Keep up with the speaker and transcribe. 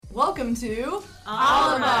Welcome to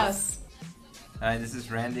All of Us. Hi, this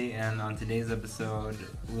is Randy, and on today's episode,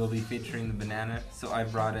 we'll be featuring the banana. So I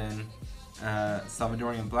brought in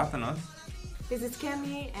Salvadorian plátanos. This is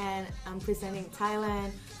Khemmi, and I'm presenting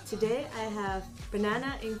Thailand. Today I have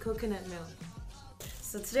banana in coconut milk.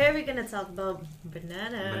 So today we're gonna talk about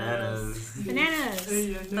bananas. Bananas.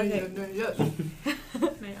 Okay.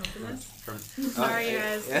 May I open this? Sorry,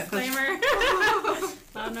 guys. Yeah. Disclaimer.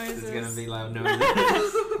 Loud noises. It's gonna be loud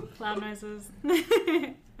noises. Loud noises.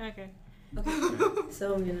 Okay.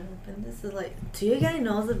 So I'm gonna open this. Is like, do you guys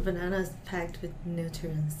know that banana is packed with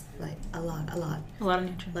nutrients? Like a lot. A lot of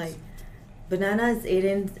nutrients. Like banana is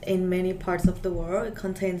eaten in many parts of the world. It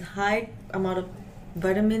contains high amount of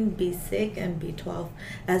vitamin B6 and B12,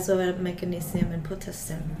 as well as magnesium and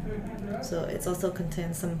potassium. So it also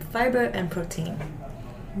contains some fiber and protein.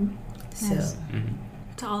 So Nice.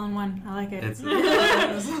 It's all in one. I like it. It's a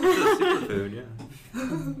superfood,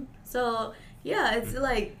 yeah. So yeah, it's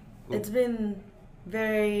like it's been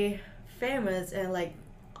very famous, and like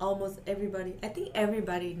almost everybody, I think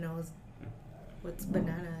everybody knows what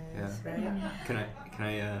banana is, right? Can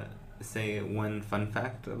I say one fun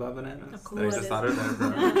fact about bananas? Of course. That I just thought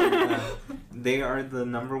of. They are the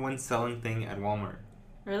 #1 selling thing at Walmart.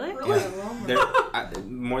 Really? Yeah. They're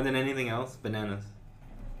more than anything else, bananas.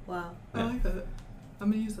 Wow. I like that. I'm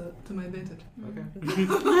gonna use that to my advantage.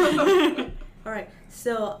 Okay. All right.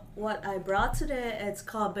 So what I brought today, it's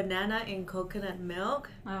called banana in coconut milk.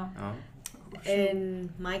 Oh.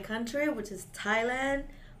 In my country, which is Thailand,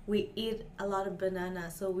 we eat a lot of banana.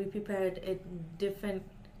 So we prepared it different,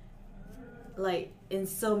 like in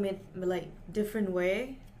so many different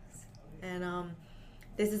ways. And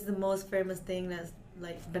this is the most famous thing that's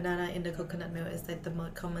like banana in the coconut milk is like the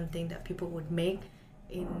most common thing that people would make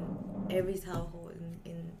in every household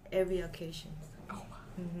in every occasion. Oh wow.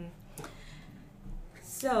 Mm-hmm.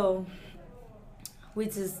 So,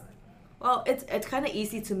 which is, well, it's kind of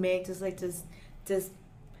easy to make, just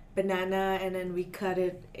banana, and then we cut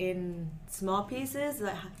it in small pieces,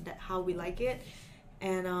 like how we like it,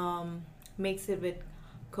 and mix it with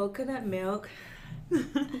coconut milk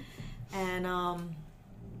and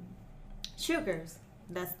sugars.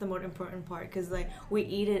 That's the most important part, because like we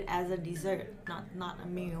eat it as a dessert, not a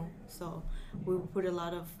meal. So we put a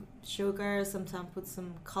lot of sugar, sometimes put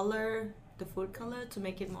some color, the food color, to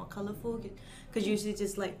make it more colorful, because usually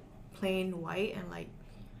just like plain white, and like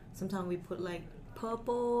sometimes we put like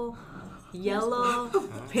purple, yellow,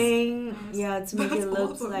 pink, to make it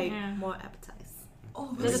look awesome. like Yeah. more appetizing.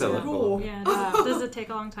 Oh, Does that's it so so cool. cool. Yeah. Does it take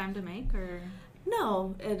a long time to make, or?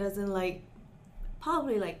 No, it doesn't, like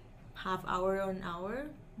probably like half hour or an hour,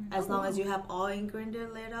 as long as you have all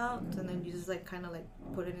ingredients laid out, and then you just like kind of like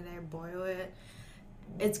put it in there, boil it.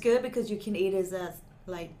 It's good because you can eat it as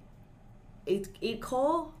like eat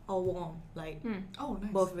cold or warm, like Oh,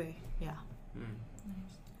 nice. both way. Yeah, Mm.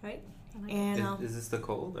 right. I like And Is this the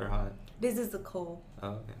cold or hot? this is the cold. Oh,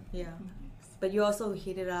 okay. Yeah, Nice. but you also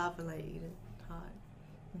heat it up and like eat it hot.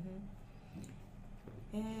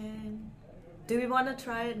 And do we want to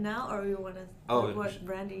try it now, or we want to what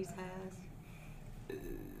Randy's has?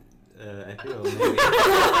 I feel maybe.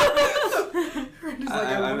 Randy's like,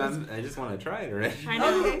 I want I just want to try it already. I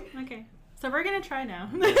know. Okay. Okay. So we're gonna try now.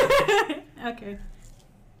 Okay.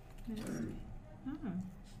 Oh.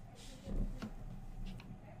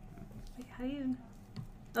 Wait, how do you?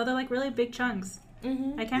 Oh, they're like really big chunks.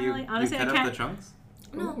 Mm-hmm. I can't really. Honestly, you cut I can't. up the chunks?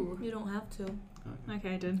 No, Ooh. you don't have to.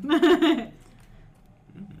 Okay, I did. They're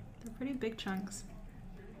pretty big chunks.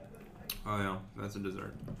 Oh yeah, that's a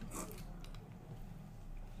dessert.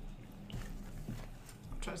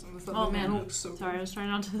 Try some of this stuff. Oh, The man. banana looks so Sorry, I good. was trying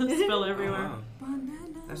not to spill everywhere. Oh, wow.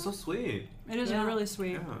 Banana. That's so sweet. It is Yeah. really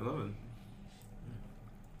sweet. Yeah, I love it.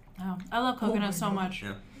 Oh, I love coconut my so God. much.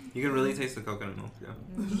 Yeah. You can really taste the coconut milk. Yeah.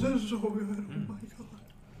 This is so good. Oh my god.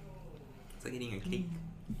 It's like eating a cake.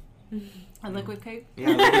 A liquid cake. Yeah,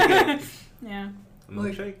 like a cake. Yeah. A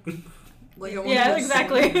milkshake. Like I want Yeah, to go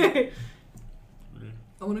exactly. Swimming. Mm.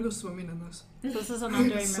 I want to go swimming in this. So this is a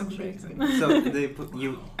non-dairy So milkshake. amazing. So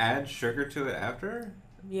you add sugar to it after?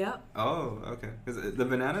 Yep. Oh, okay. Because the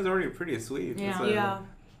banana's already pretty sweet. Yeah. It's Yeah.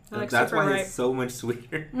 They're, like, that's super why ripe. it's so much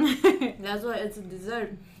sweeter. That's why it's a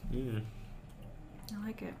dessert. Mm. I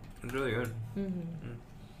like it. It's really good. Mm-hmm.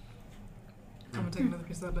 I'm gonna take another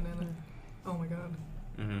piece of that banana. Oh my god.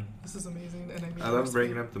 Mm-hmm. This is amazing. And I love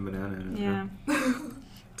breaking up the banana. In it. Yeah.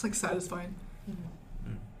 It's like satisfying.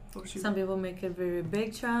 Mm-hmm. Oh shoot. Some people make it very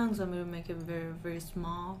big chunks. Some people make it very, very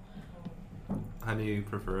small. How do you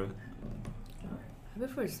prefer it? I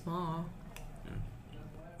prefer small.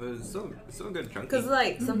 But it's so good chunky. Cause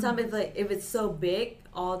like sometimes it's like if it's so big,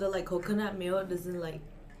 all the like coconut milk doesn't like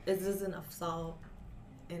it isn't enough salt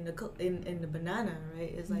in the banana,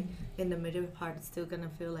 right? It's like in the middle part, it's still gonna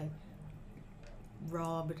feel like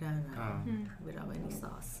raw banana without any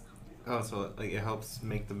sauce. Oh, so like it helps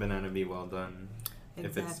make the banana be well done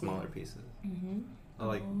if it's smaller pieces.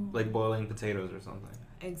 Like boiling potatoes or something.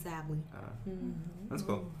 Exactly. That's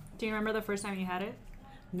cool. Do you remember the first time you had it?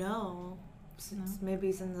 No.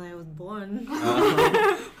 Maybe since I was born.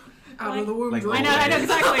 Out of the womb. Like, I know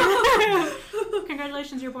exactly.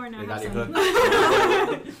 Congratulations, you're born now. They got you Have some.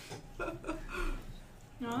 hooked.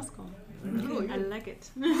 No, that's cool. Really I good. like it.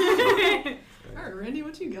 Alright, Randy,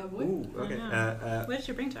 what you got, boy? Ooh, okay. What did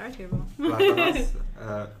you bring to our table? Plátanos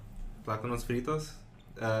fritos.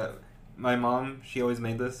 My mom, she always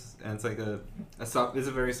made this, and it's like it's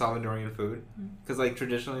a very Salvadorian food. Because like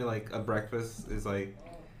traditionally, like a breakfast is like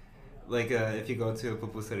if you go to a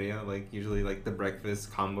pupuseria, like usually like the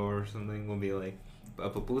breakfast combo or something will be like a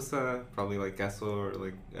pupusa, probably like queso or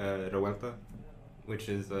like revuelta, which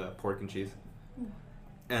is pork and cheese,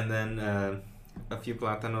 and then a few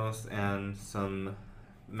plátanos and some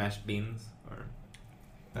mashed beans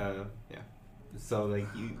or so like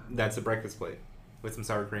that's a breakfast plate with some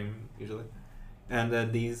sour cream usually,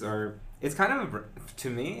 and these are, it's kind of to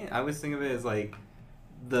me, I always think of it as like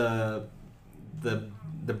the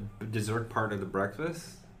dessert part of the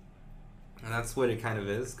breakfast, and that's what it kind of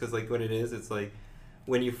is, because like what it is, it's like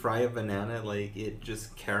when you fry a banana, like it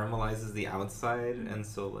just caramelizes the outside, and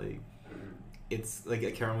so like it's like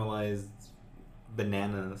a caramelized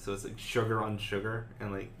banana, so it's like sugar on sugar,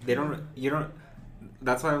 and like you don't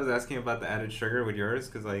that's why I was asking about the added sugar with yours,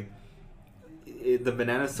 because like the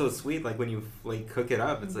banana's so sweet, like when you like cook it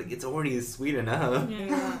up, it's like it's already sweet enough.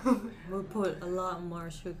 Yeah. We'll put a lot more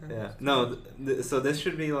sugar. Yeah. No, so this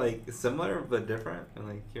should be like similar but different, and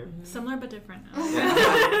like here. Similar but different.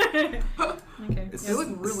 Yeah. Okay. It's They just look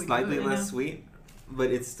really slightly good. less sweet,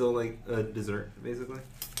 but it's still like a dessert basically.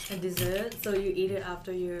 A dessert, so you eat it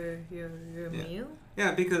after your meal?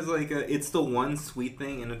 Yeah, because like it's the one sweet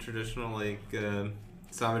thing in a traditional like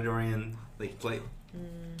Salvadorian like plate.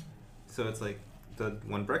 So it's like the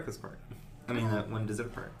one breakfast part. I mean, one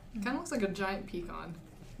dessert part. It kind of looks like a giant pecan.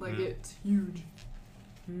 Like it's huge.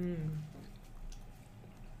 Oh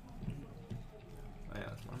yeah,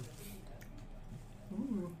 that's one.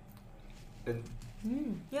 Ooh. And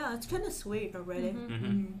Yeah, it's kind of sweet already.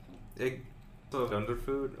 so under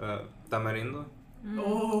food, tamarindo.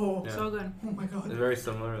 Oh. Yeah. So good. Oh my god. It's very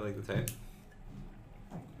similar, like the type,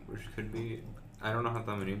 which could be. I don't know how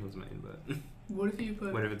tamarindo is made, but What if you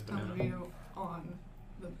put what if it's banana? tamarindo on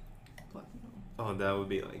the platinum? Oh, that would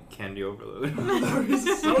be like candy overload. That would be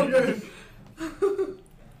so good.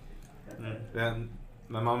 Yeah,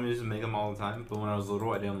 my mom used to make them all the time, but when I was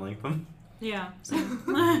little, I didn't like them. Yeah.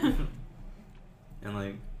 And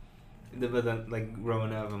like, but then like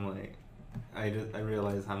growing up, I'm like, I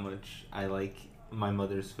realized how much I like my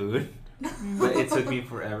mother's food, but it took me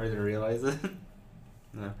forever to realize it.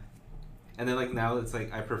 No. And then like now it's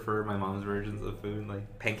like I prefer my mom's versions of food,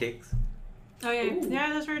 like pancakes. Oh yeah. Ooh.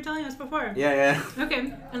 Yeah, that's what you were telling us before. Yeah.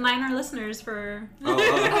 Okay. Enlighten our listeners for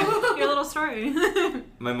Oh. your little story.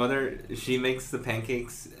 My mother, she makes the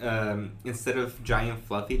pancakes, instead of giant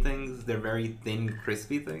fluffy things, they're very thin,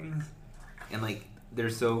 crispy things. And like,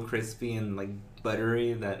 they're so crispy and like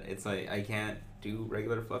buttery that it's like, I can't do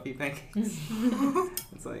regular fluffy pancakes.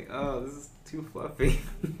 It's like, oh, this is too fluffy.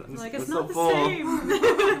 Like, I'm it's so not the full. same.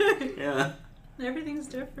 Yeah. Everything's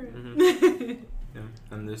different. Yeah.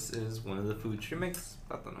 And this is one of the foods she makes,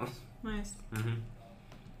 plátanos. Nice. I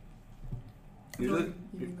feel like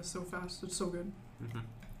eating this so fast. It's so good.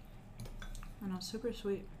 I know, super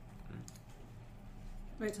sweet.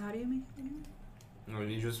 Wait, so how do you make it again? Or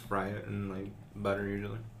you just fry it in like butter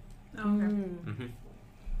usually. Oh, okay.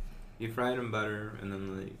 You fry it in butter and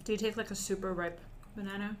then like. Do you take like a super ripe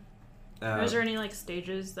banana? Or is there any like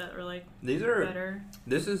stages that are like these are better?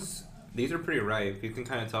 These are pretty ripe. You can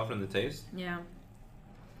kind of tell from the taste. Yeah.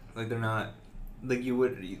 Like they're not like you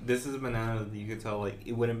would. This is a banana that you could tell like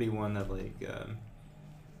it wouldn't be one that like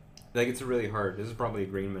it's really hard. This is probably a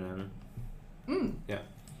green banana. Yeah.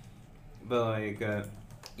 But like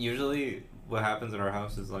usually what happens at our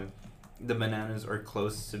house is like the bananas are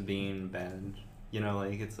close to being bad. You know,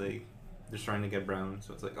 like it's like they're starting to get brown,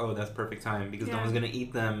 so it's like, oh, that's perfect time because no one's gonna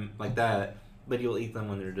eat them like that, but you'll eat them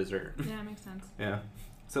when they're dessert. Yeah, it makes sense. Yeah.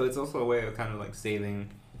 So it's also a way of kind of like saving.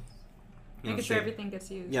 Making sure everything gets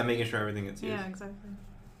used. Yeah, making sure everything gets used. Yeah, exactly.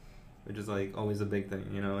 Which is like always a big thing,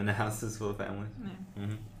 you know, in a house is full of families. Yeah.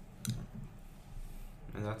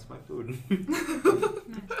 And that's my food.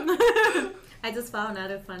 I just found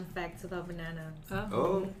other fun facts about banana.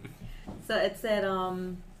 Oh. So it said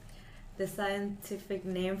the scientific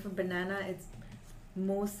name for banana is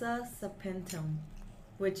Musa sapientum,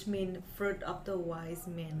 which means fruit of the wise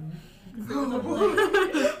men.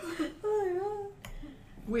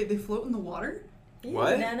 Wait, they float in the water? Yeah,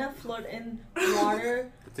 What? banana float in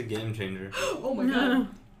water. It's a game changer. Oh my god.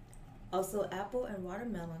 Also apple and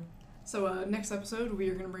watermelon. So next episode, we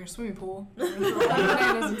are going to bring a swimming pool. We're going to throw all the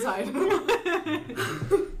bananas inside.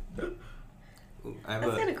 Ooh,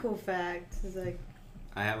 That's kind of cool fact. It's like,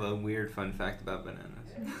 I have a weird fun fact about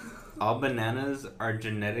bananas. All bananas are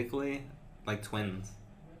genetically like twins.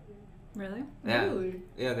 Really? Yeah. Really?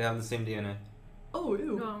 Yeah, they have the same DNA. Oh,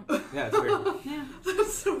 ew. Well, Yeah, it's weird. yeah.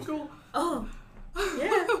 That's so cool. oh,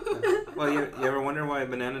 yeah. Well, you ever wonder why a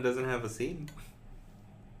banana doesn't have a seed?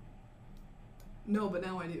 No, but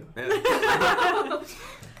now I do. Yeah.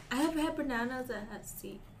 I have had bananas that had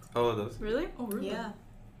seeds. Oh, those. Really? Oh, really? Yeah. Are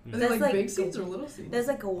Mm. they That's like like big the- seeds or little seeds? There's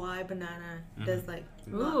like a white banana that's like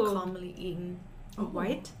not Ooh. commonly eaten. Oh.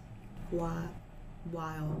 White? Wild.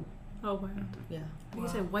 Oh, wow. Yeah. You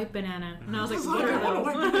said white banana. And I was like, It's what like, are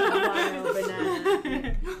what those? Wild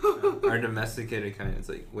banana. Our domesticated kind is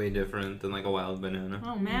like way different than like a wild banana.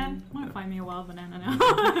 Oh, man. I want to find me a wild banana now.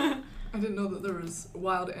 I didn't know that there was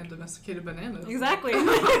wild and domesticated bananas. Exactly.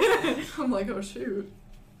 I'm like, oh shoot.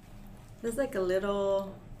 There's like a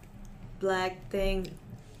little black thing,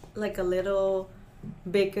 like a little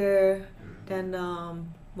bigger than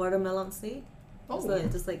watermelon seed. Oh, So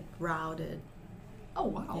it's just like rounded. oh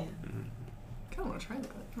wow. Yeah. Mm. I kind of want to try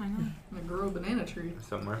that. I know. I'm gonna grow a banana tree.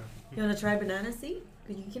 Somewhere. You wanna try banana seed?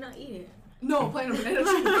 Because you cannot eat it. No, I'm planting a banana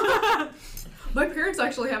tree. My parents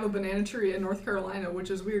actually have a banana tree in North Carolina, which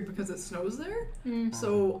is weird because it snows there. Mm.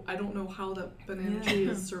 So I don't know how that banana Yeah. tree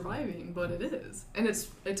is surviving, but it is, and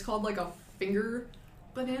it's called like a finger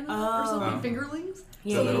banana or Oh. something, fingerlings.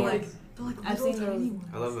 Yeah, so yeah, they're yeah. like I've little seen tiny those. ones.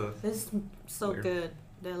 I love those. This is so Weird. good.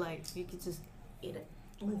 They're like you could just eat it.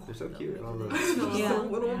 Ooh. They're so cute. I love those. They're Yeah. so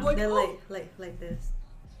little. I'm Yeah. like, They're oh. like this.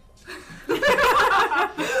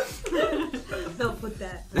 Don't put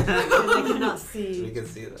that. They cannot see. We can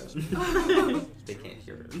see that. They can't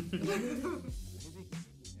hear it.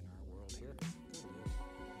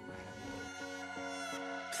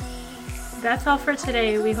 That's all for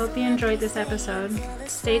today. We hope you enjoyed this episode.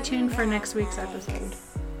 Stay tuned for next week's episode.